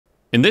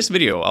In this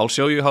video, I'll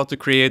show you how to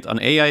create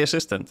an AI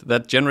assistant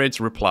that generates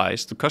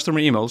replies to customer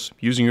emails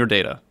using your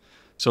data.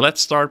 So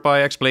let's start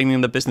by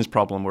explaining the business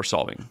problem we're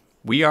solving.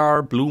 We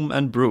are Bloom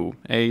and Brew,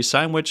 a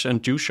sandwich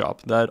and juice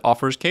shop that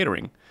offers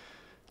catering.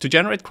 To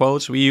generate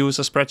quotes, we use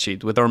a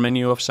spreadsheet with our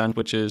menu of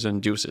sandwiches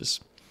and juices.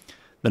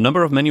 The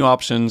number of menu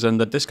options and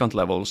the discount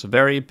levels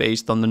vary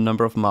based on the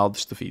number of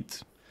mouths to feed.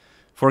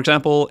 For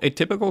example, a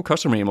typical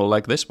customer email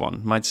like this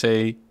one might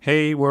say,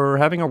 "Hey, we're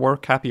having a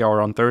work happy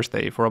hour on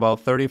Thursday for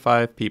about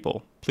 35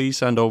 people. Please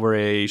send over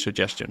a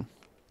suggestion."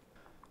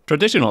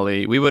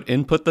 Traditionally, we would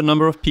input the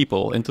number of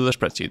people into the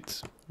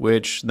spreadsheet,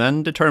 which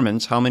then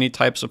determines how many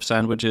types of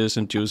sandwiches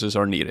and juices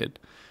are needed.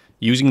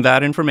 Using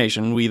that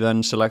information, we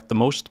then select the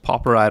most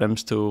popular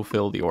items to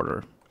fill the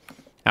order.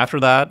 After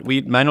that,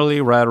 we'd manually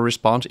write a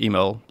response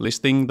email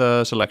listing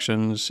the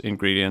selections,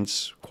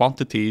 ingredients,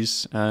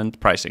 quantities, and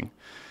pricing.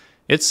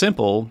 It's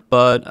simple,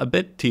 but a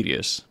bit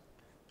tedious.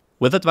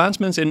 With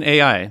advancements in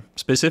AI,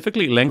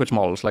 specifically language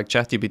models like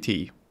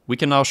ChatGPT, we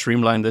can now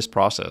streamline this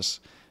process.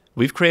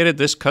 We've created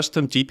this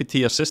custom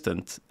GPT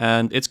Assistant,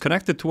 and it's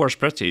connected to our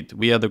spreadsheet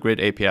via the GRID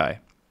API.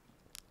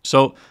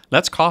 So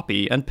let's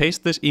copy and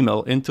paste this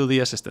email into the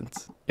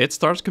assistant. It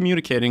starts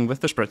communicating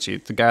with the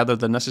spreadsheet to gather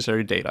the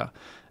necessary data.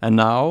 And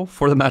now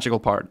for the magical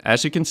part.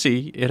 As you can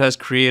see, it has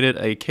created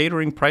a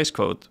catering price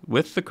quote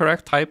with the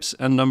correct types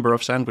and number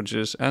of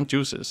sandwiches and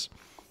juices.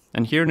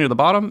 And here near the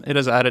bottom, it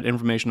has added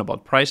information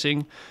about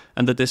pricing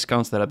and the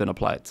discounts that have been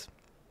applied.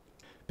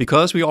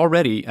 Because we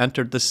already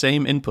entered the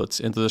same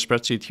inputs into the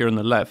spreadsheet here on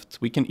the left,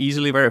 we can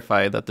easily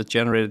verify that the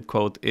generated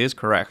quote is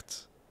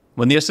correct.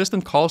 When the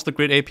assistant calls the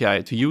GRID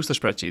API to use the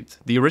spreadsheet,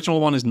 the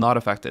original one is not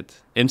affected.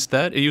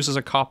 Instead, it uses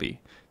a copy.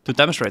 To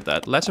demonstrate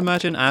that, let's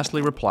imagine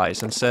Ashley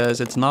replies and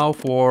says it's now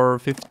for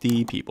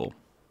 50 people.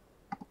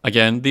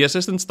 Again, the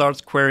assistant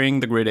starts querying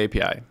the GRID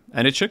API,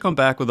 and it should come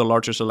back with a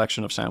larger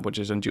selection of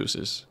sandwiches and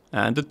juices.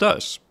 And it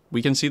does.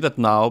 We can see that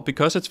now,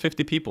 because it's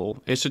 50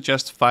 people, it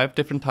suggests 5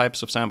 different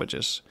types of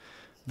sandwiches.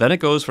 Then it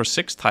goes for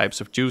 6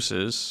 types of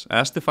juices,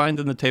 as defined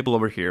in the table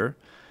over here,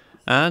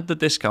 and the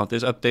discount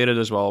is updated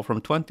as well from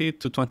 20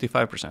 to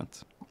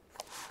 25%.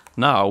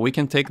 Now we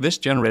can take this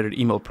generated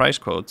email price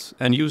quote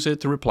and use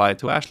it to reply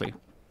to Ashley.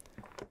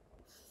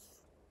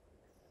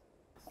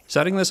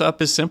 Setting this up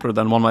is simpler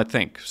than one might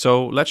think,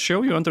 so let's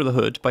show you under the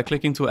hood by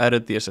clicking to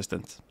edit the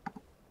assistant.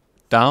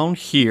 Down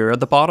here at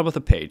the bottom of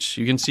the page,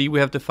 you can see we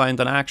have defined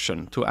an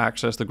action to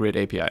access the GRID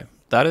API.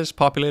 That is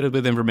populated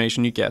with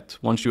information you get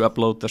once you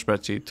upload the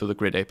spreadsheet to the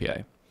GRID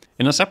API.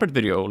 In a separate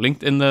video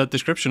linked in the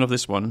description of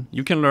this one,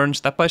 you can learn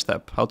step by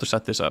step how to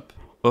set this up.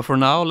 But for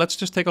now, let's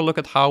just take a look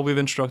at how we've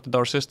instructed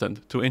our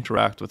assistant to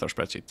interact with our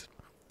spreadsheet.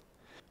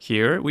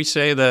 Here, we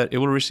say that it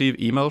will receive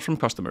emails from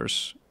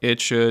customers.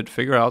 It should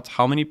figure out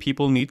how many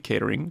people need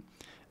catering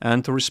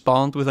and to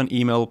respond with an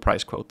email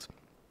price quote.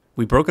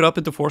 We broke it up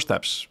into 4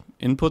 steps.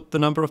 Input the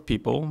number of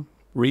people,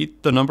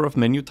 read the number of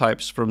menu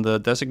types from the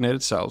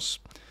designated cells,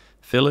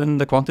 fill in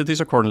the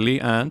quantities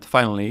accordingly, and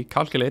finally,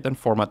 calculate and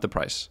format the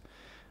price.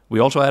 We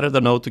also added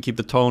a note to keep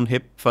the tone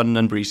hip, fun,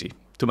 and breezy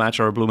to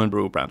match our Bloom and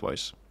Brew brand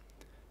voice.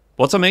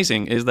 What's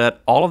amazing is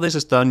that all of this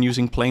is done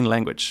using plain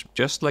language,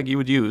 just like you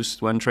would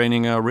use when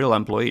training a real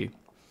employee.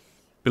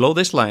 Below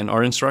this line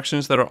are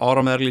instructions that are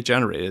automatically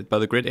generated by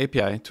the GRID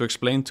API to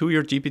explain to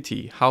your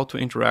GPT how to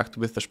interact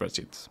with the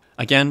spreadsheet.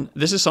 Again,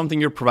 this is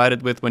something you're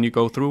provided with when you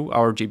go through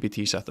our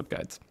GPT setup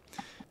guide.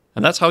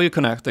 And that's how you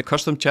connect a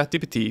custom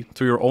ChatGPT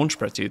to your own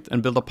spreadsheet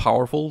and build a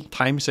powerful,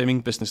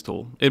 time-saving business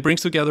tool. It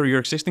brings together your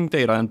existing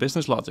data and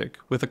business logic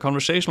with the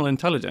conversational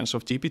intelligence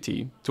of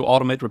GPT to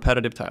automate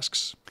repetitive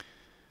tasks.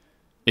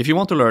 If you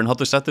want to learn how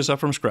to set this up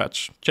from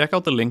scratch, check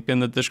out the link in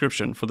the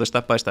description for the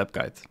step-by-step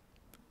guide.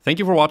 Thank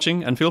you for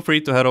watching, and feel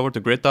free to head over to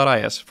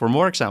GRID.is for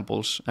more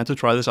examples and to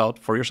try this out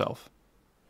for yourself.